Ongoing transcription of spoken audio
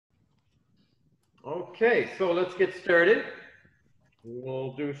Okay, so let's get started.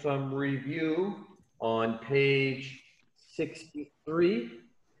 We'll do some review on page 63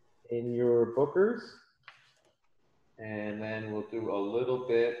 in your bookers. And then we'll do a little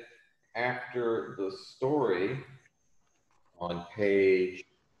bit after the story on page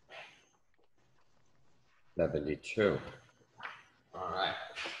 72. All right,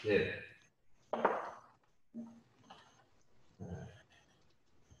 good.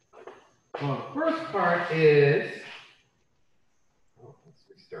 Well, the first part is, let's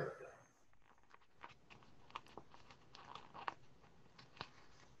restart that.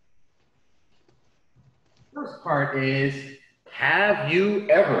 First part is, have you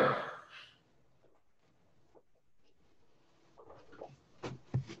ever?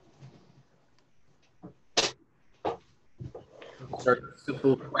 Start with a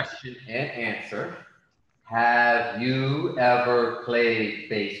simple question and answer. Have you ever played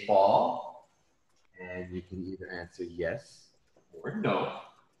baseball? And you can either answer yes or no.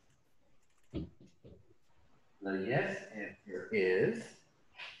 The yes answer is,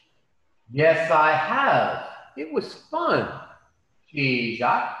 yes, I have. It was fun.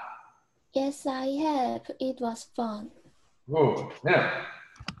 Jacques? Yes, I have. It was fun. Oh, now,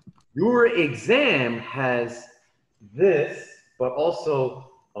 your exam has this, but also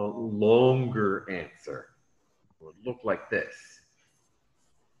a longer answer. It would look like this.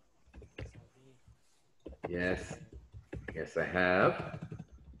 Yes, yes, I have.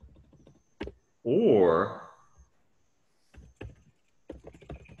 Or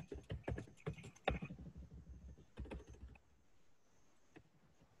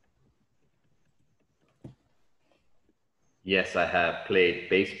yes, I have played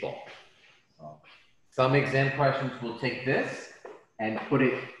baseball. Some exam questions will take this and put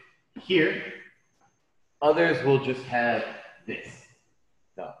it here. Others will just have this.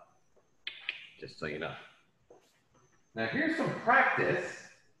 So, just so you know. Now here's some practice.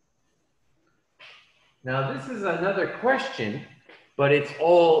 Now this is another question, but it's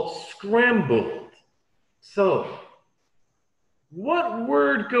all scrambled. So, what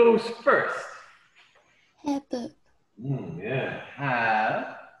word goes first? Have Yeah,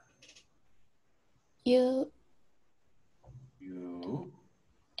 have. you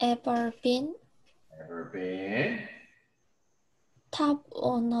ever been top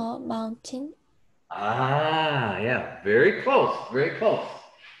on a mountain? Ah, yeah, very close, very close.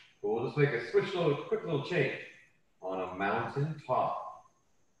 But we'll just make a quick little change. On a mountain top.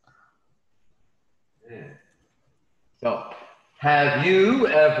 Yeah. So, have you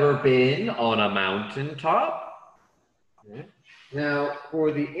ever been on a mountain top? Yeah. Now,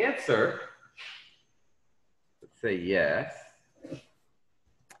 for the answer, let's say yes.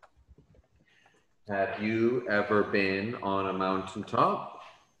 Have you ever been on a mountain top?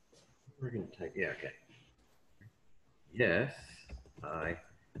 We're going to type, yeah, okay. Yes, I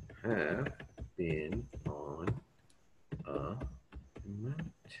have been on a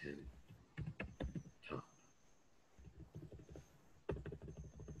mountain top.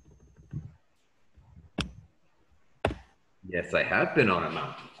 Yes, I have been on a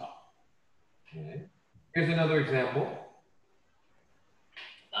mountain top. Okay. Here's another example.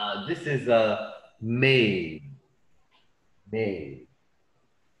 This is a maze. Maze.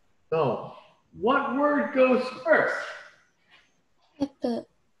 So, what word goes first? Have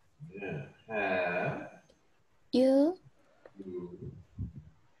Yeah. Have you you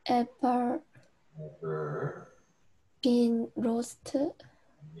ever ever? been lost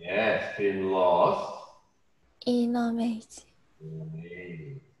Yes, been lost. in a maze?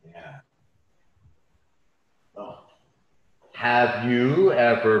 Yeah. Oh. Have you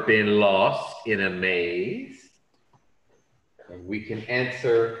ever been lost in a maze? And we can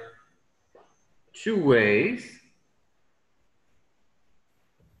answer two ways.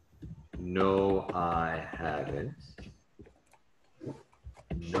 No, I haven't.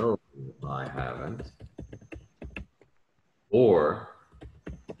 No, I haven't. Or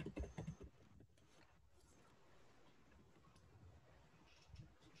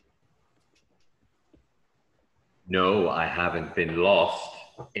no, I haven't been lost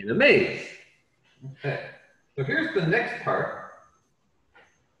in a maze. Okay. So here's the next part.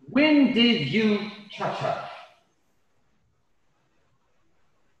 When did you cha-cha?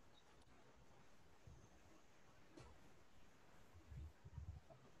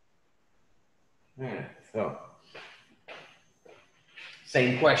 So,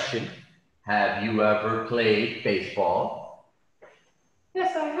 same question. Have you ever played baseball?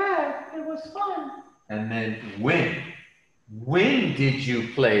 Yes, I have. It was fun. And then when? When did you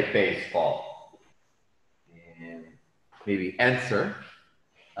play baseball? And maybe answer,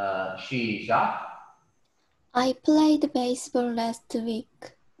 Jacques. I played baseball last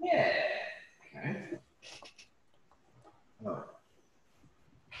week. Yeah. Okay. Oh.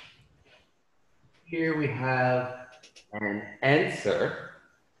 Here we have an answer.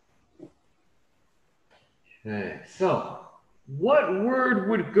 Okay. So, what word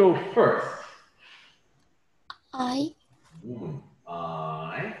would go first? I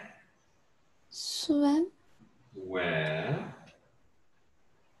I swam swam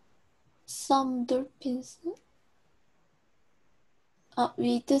some dolphins.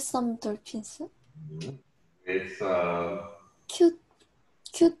 With some dolphins. with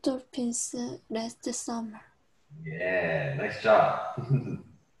Cute dolphins last summer. yeah, nice job.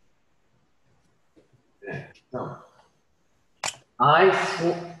 Yeah. So,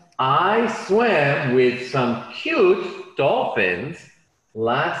 I swam with some cute dolphins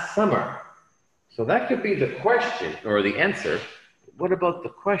last summer. So that could be the question or the answer. What about the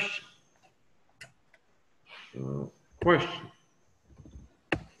question? Question.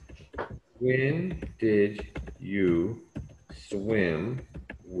 When did you swim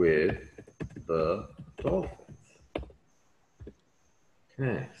with the dolphins?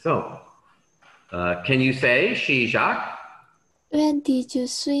 Okay, so can you say she Jacques? When did you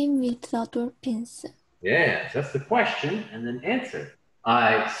swim with the dolphins? Yes, that's the question, and then answer.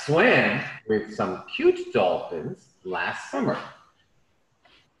 I swam with some cute dolphins last summer.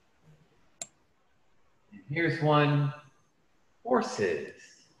 And here's one, horses.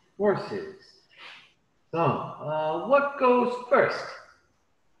 Horses. So, what goes first?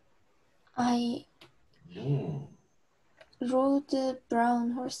 I rode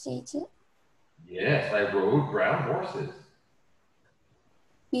brown horses Yes, I rode brown horses.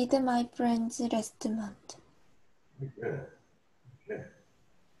 with my friends last month. Good. Good.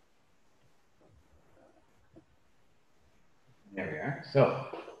 There we are. So,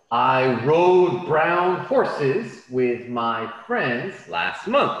 I rode brown horses with my friends last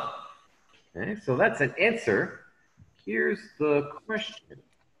month. Okay, so that's an answer. Here's the question.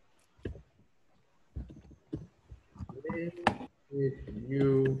 When did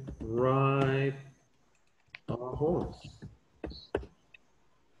you ride a horse?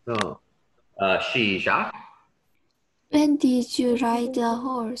 So, Jacques. When did you ride a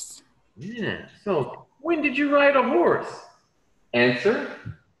horse? Yeah. So, when did you ride a horse? Answer,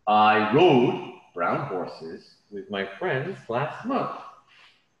 I rode brown horses with my friends last month.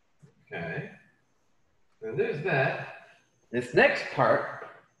 Okay. So there's that. This next part.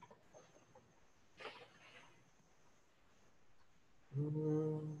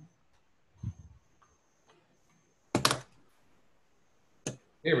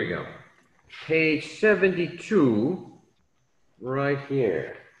 Here we go. Page 72, right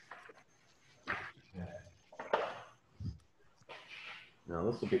here. Now,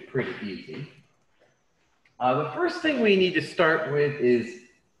 this will be pretty easy. The first thing we need to start with is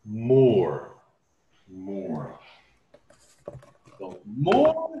more. More. So,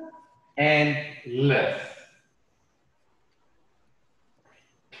 more and less.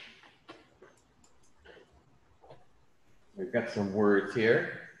 We've got some words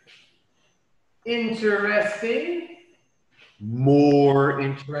here. Interesting, more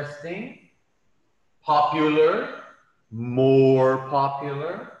interesting, popular, more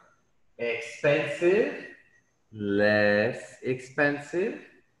popular, expensive, less expensive,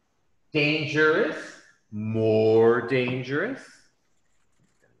 dangerous, more dangerous.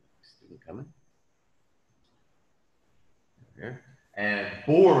 Student coming. Okay. And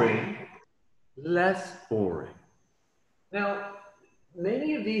boring, less boring. Now,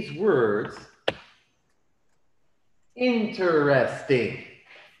 many of these words, interesting,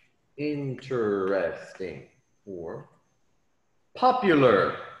 interesting, or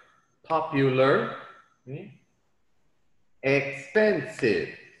popular, popular, okay. Expensive,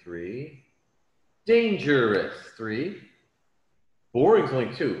 3, dangerous, 3, boring's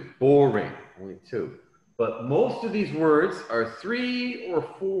only 2, boring, only 2. But most of these words are 3 or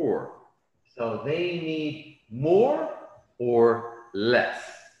 4, so they need more or less.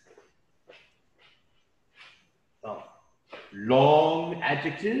 So, long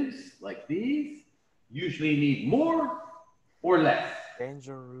adjectives like these usually need more or less.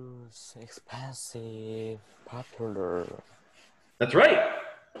 Dangerous, expensive, popular. That's right.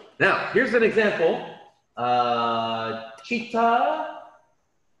 Now, here's an example. Cheetah,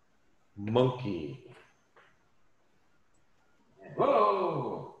 monkey.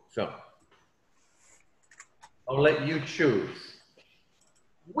 Whoa. So, I'll let you choose.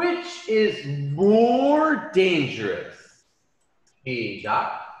 Which is more dangerous?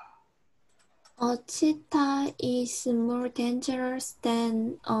 Jacques? A cheetah is more dangerous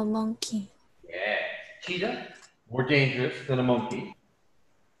than a monkey. Yes. cheetah, more dangerous than a monkey.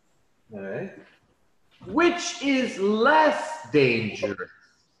 All right. Which is less dangerous?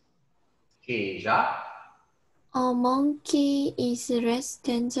 시작. A monkey is less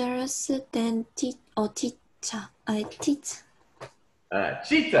dangerous than teacher. Cheetah.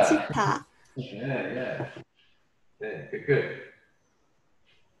 Cheetah. Yeah. Okay, good.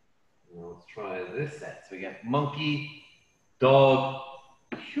 Now let's try this set. So we got monkey, dog,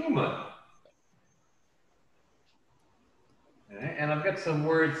 human. Okay, and I've got some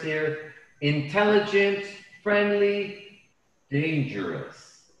words here. Intelligent, friendly,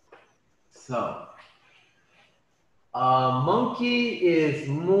 dangerous. So, a monkey is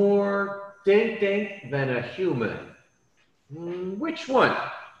more think than a human. Which one?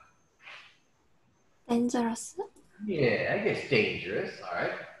 Dangerous. Yeah, I guess dangerous. All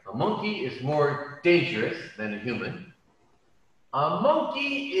right. A monkey is more dangerous than a human. A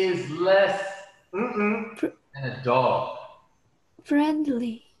monkey is less than a dog.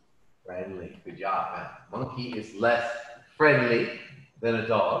 Friendly. Friendly. Good job, man. Monkey is less friendly than a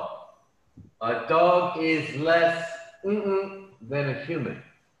dog. A dog is less than a human.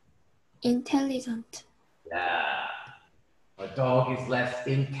 Intelligent. Yeah. A dog is less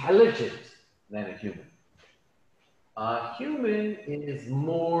intelligent than a human. A human is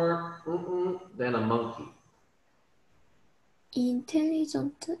more than a monkey.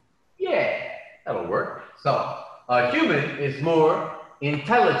 Intelligent. Yeah, that'll work. So, a human is more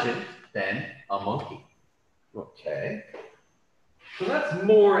intelligent than a monkey. Okay. So that's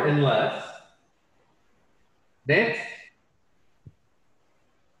more and less. Next,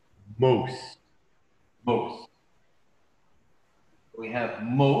 most. Most. We have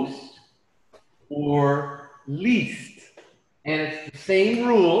most or least. And it's the same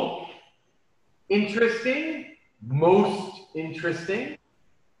rule. Interesting, most interesting.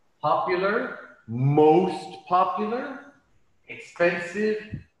 Popular, most popular.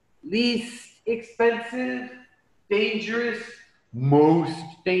 Expensive, least expensive. Dangerous, most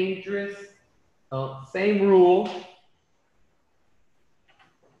dangerous. Same rule.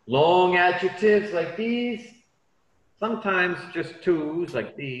 Long adjectives like these, sometimes just twos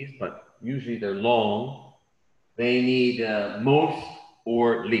like these, but usually they're long. They need most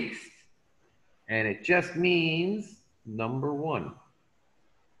or least. And it just means number one.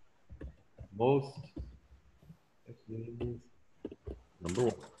 Most just means number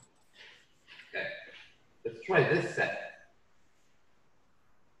one. Okay, let's try this set.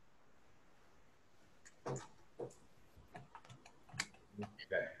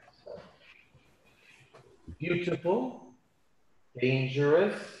 Okay, so beautiful,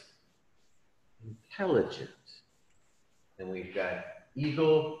 dangerous, intelligent. And we've got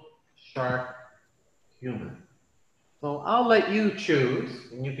eagle, shark, human. So I'll let you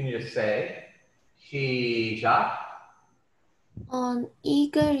choose, and you can just say, 시작. An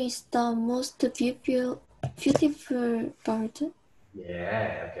eagle is the most beautiful bird.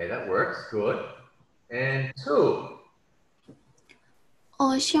 Yeah, okay, that works. Good. And two.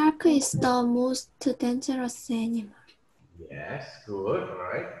 A shark is the most dangerous animal. Yes, good. All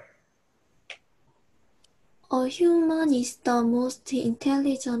right. A human is the most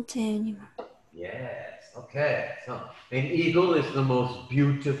intelligent animal. Yes, okay. So an eagle is the most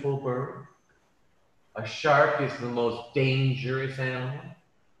beautiful bird. A shark is the most dangerous animal.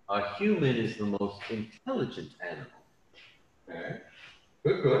 A human is the most intelligent animal. Okay.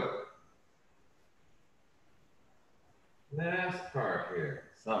 Good. Last part here.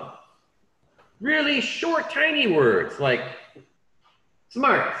 So really short, tiny words like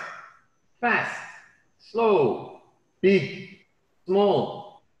smart, fast, slow, big,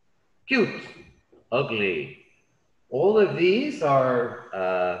 small, cute, ugly. All of these are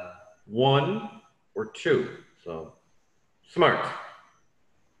one or two. So smart,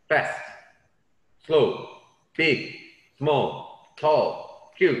 fast, slow, big, small,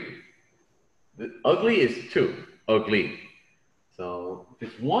 tall, cute. The ugly is two, ugly. So if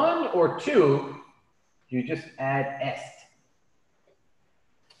it's one or two, you just add est.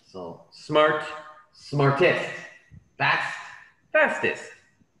 So smart, smartest, fast, fastest,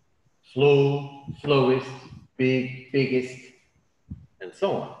 slow, slowest, big, biggest, and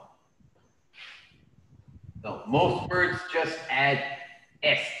so on. So most words just add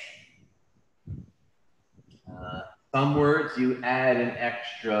est. Some words you add an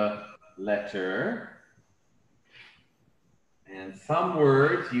extra letter. And some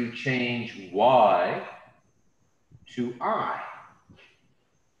words you change Y to I.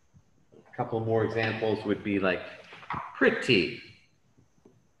 A couple more examples would be like pretty.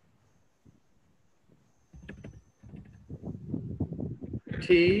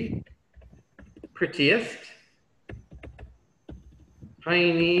 prettiest,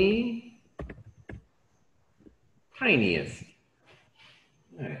 tiny, tiniest.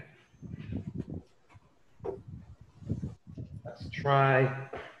 All right. Let's try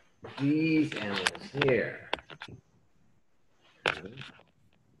these animals here.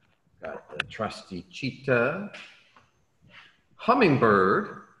 Got the trusty cheetah,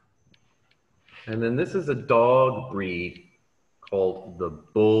 hummingbird, and then this is a dog breed called the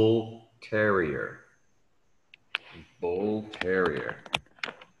bull terrier. Bull terrier.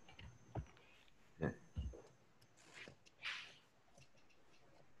 Yeah.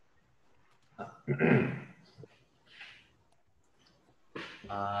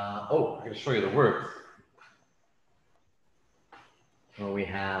 Oh, I'm going to show you the words. So we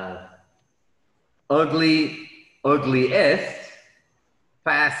have ugly, ugliest,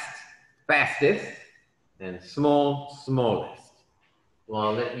 fast, fastest, and small, smallest. Well,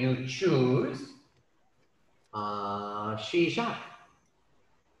 I'll let you choose 시작.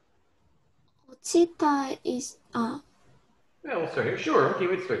 cheetah is Yeah, we'll start here. Sure, okay,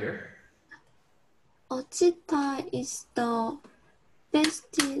 we'll start here. a cheetah is the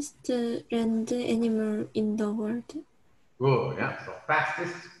fastest land animal in the world. Good, yeah. So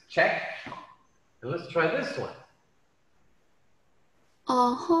fastest, check. And let's try this one.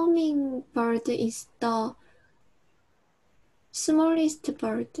 A hummingbird is the smallest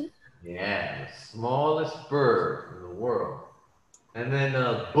bird. Yeah, the smallest bird in the world. And then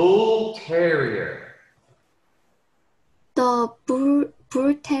a bull terrier. The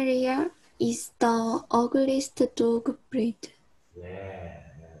bull terrier is the ugliest dog breed. Yeah.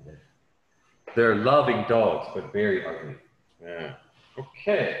 They're loving dogs, but very ugly. Yeah.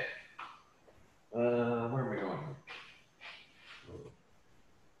 Okay. Where are we going?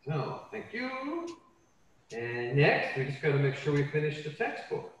 So, thank you. And next, we just got to make sure we finish the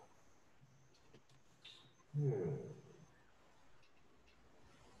textbook.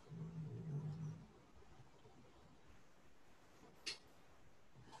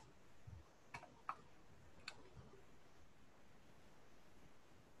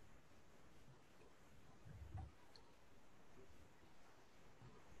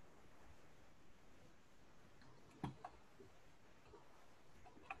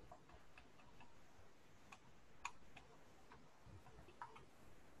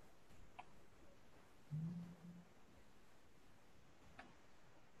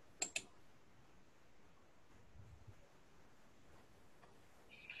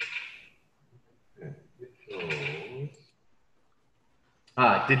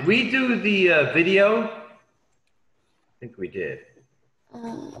 Did we do the video? I think we did.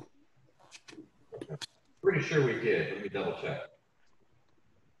 Pretty sure we did. Let me double check.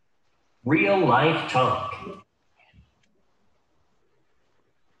 Real life talk.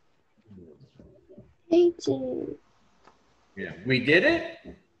 Page Yeah, we did it?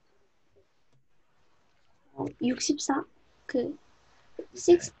 64,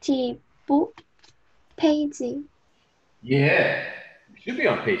 64 page. Yeah. It should be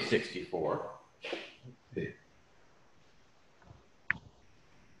on page 64.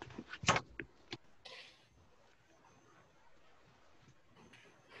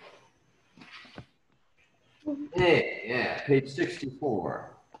 Hey, yeah, page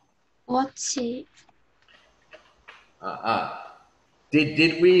 64. Watch.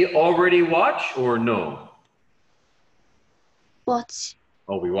 Did we already watch or no? Watch.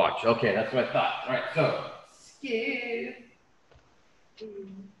 Oh, we watched. Okay, that's what I thought. All right, so skip.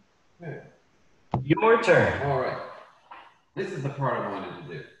 Your turn. All right. This is the part I wanted to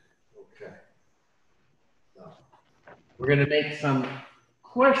do. Okay. So we're going to make some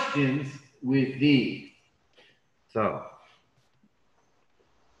questions with these. So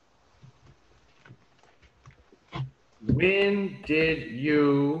when did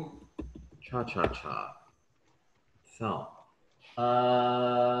you cha-cha-cha? So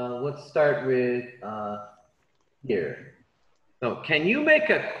let's start with here. So can you make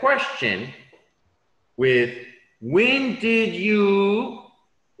a question with when did you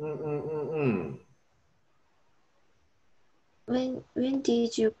When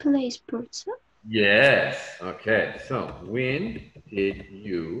did you play sports? Yes. Okay. So when did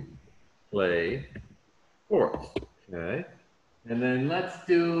you play sports? Okay. And then let's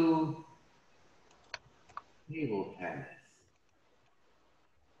do table tennis.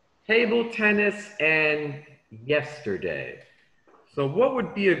 Table tennis and yesterday. So what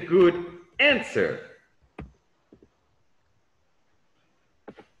would be a good answer?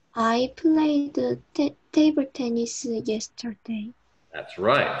 I played table tennis yesterday. That's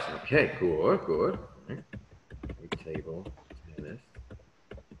right. Okay, good, good. Table tennis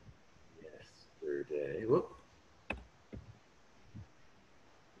whoop.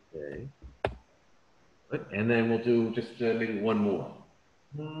 Okay. Good. And then we'll do just maybe one more.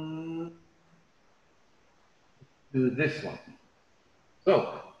 Do this one.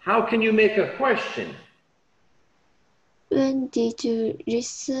 So, how can you make a question? When did you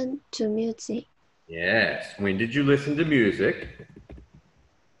listen to music? Yes. When did you listen to music?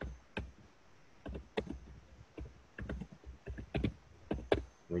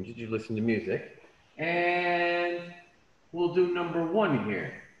 When did you listen to music? And we'll do number one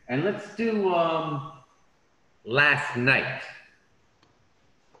here. And let's do last night.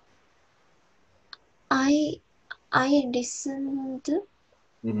 I listened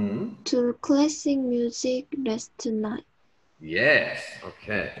Mm-hmm. to classic music last night. Yes.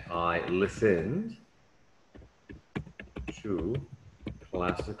 Okay. I listened to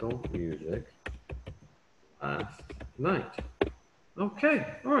classical music last night. Okay.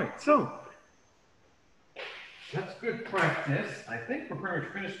 All right. So that's good practice. I think we're pretty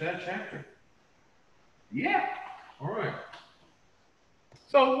much finished that chapter. Yeah. All right.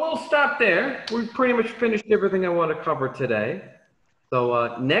 So we'll stop there. We've pretty much finished everything I want to cover today.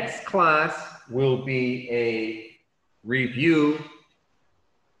 So next class will be a review,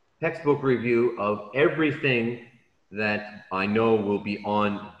 textbook review of everything that I know will be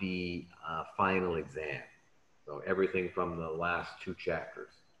on the final exam. So everything from the last two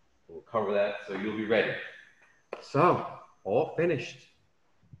chapters. We'll cover that so you'll be ready. So, all finished.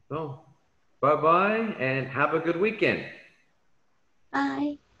 So, bye-bye and have a good weekend.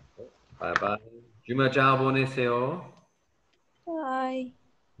 Bye. Bye-bye. 주말 잘 보내세요. Bye.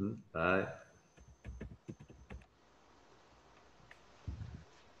 Bye.